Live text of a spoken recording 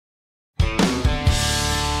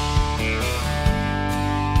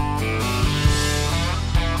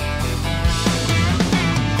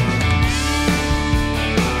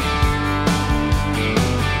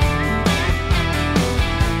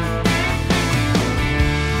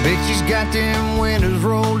She's got them windows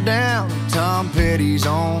rolled down, Tom Petty's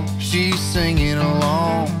on, she's singing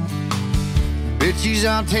along. Bet she's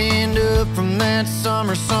all tanned up from that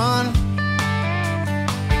summer sun.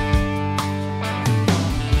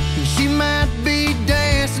 And she might be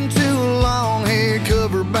dancing to a long-haired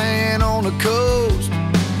cover band on the coast,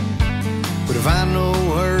 but if I know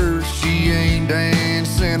her, she ain't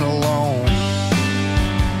dancing alone.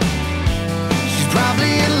 She's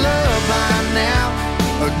probably in love by now.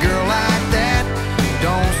 A girl like that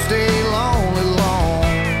don't stay lonely long.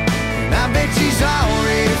 And I bet she's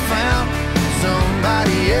already found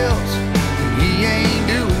somebody else, and he ain't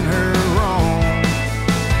doing her wrong.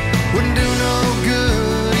 Wouldn't do no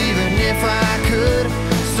good even if I could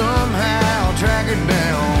somehow track her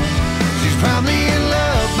down. She's probably in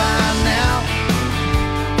love by now.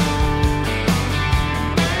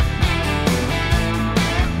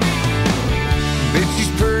 Bet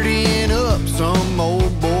she's prettying up some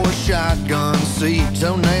old boy shotgun seat,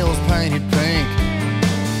 toenails painted pink.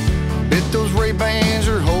 Bet those Ray-Bans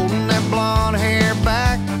are holding that blonde hair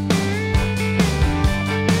back.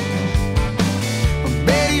 I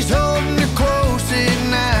bet he's holding her close at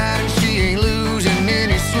night, and she ain't losing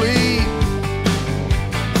any sleep.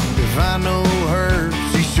 If I know her,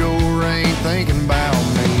 she sure ain't thinking about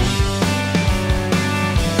me.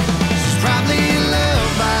 She's probably in love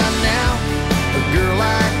by now. A girl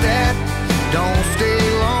like that don't stay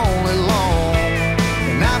lonely long.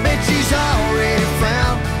 And I bet she's already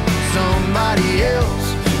found somebody else,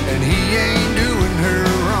 and he ain't doing her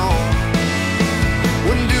wrong.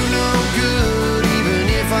 Wouldn't do no good even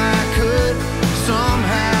if I could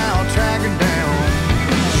somehow track her down.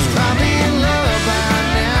 She's probably in love by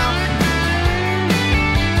now.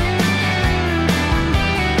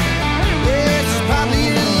 Yeah, she's probably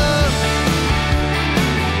in love.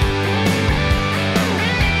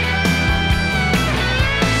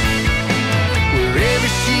 Wherever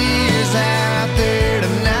she is out there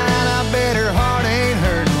tonight, I bet her heart ain't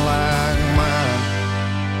hurting like mine.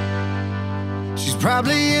 She's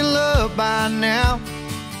probably in love by now.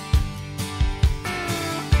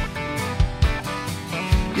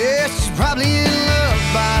 Yeah, she's probably in love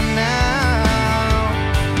by now.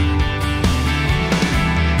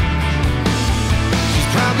 She's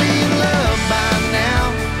probably in love by now.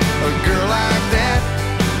 A girl like that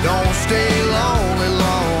don't stay lonely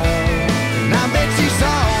long. And I bet she's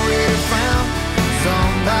already found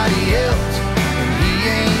somebody else, and he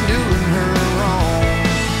ain't doing her wrong.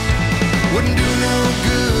 Wouldn't do no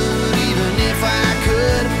good even if I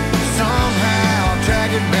could somehow track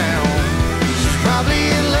her down. She's probably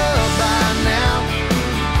in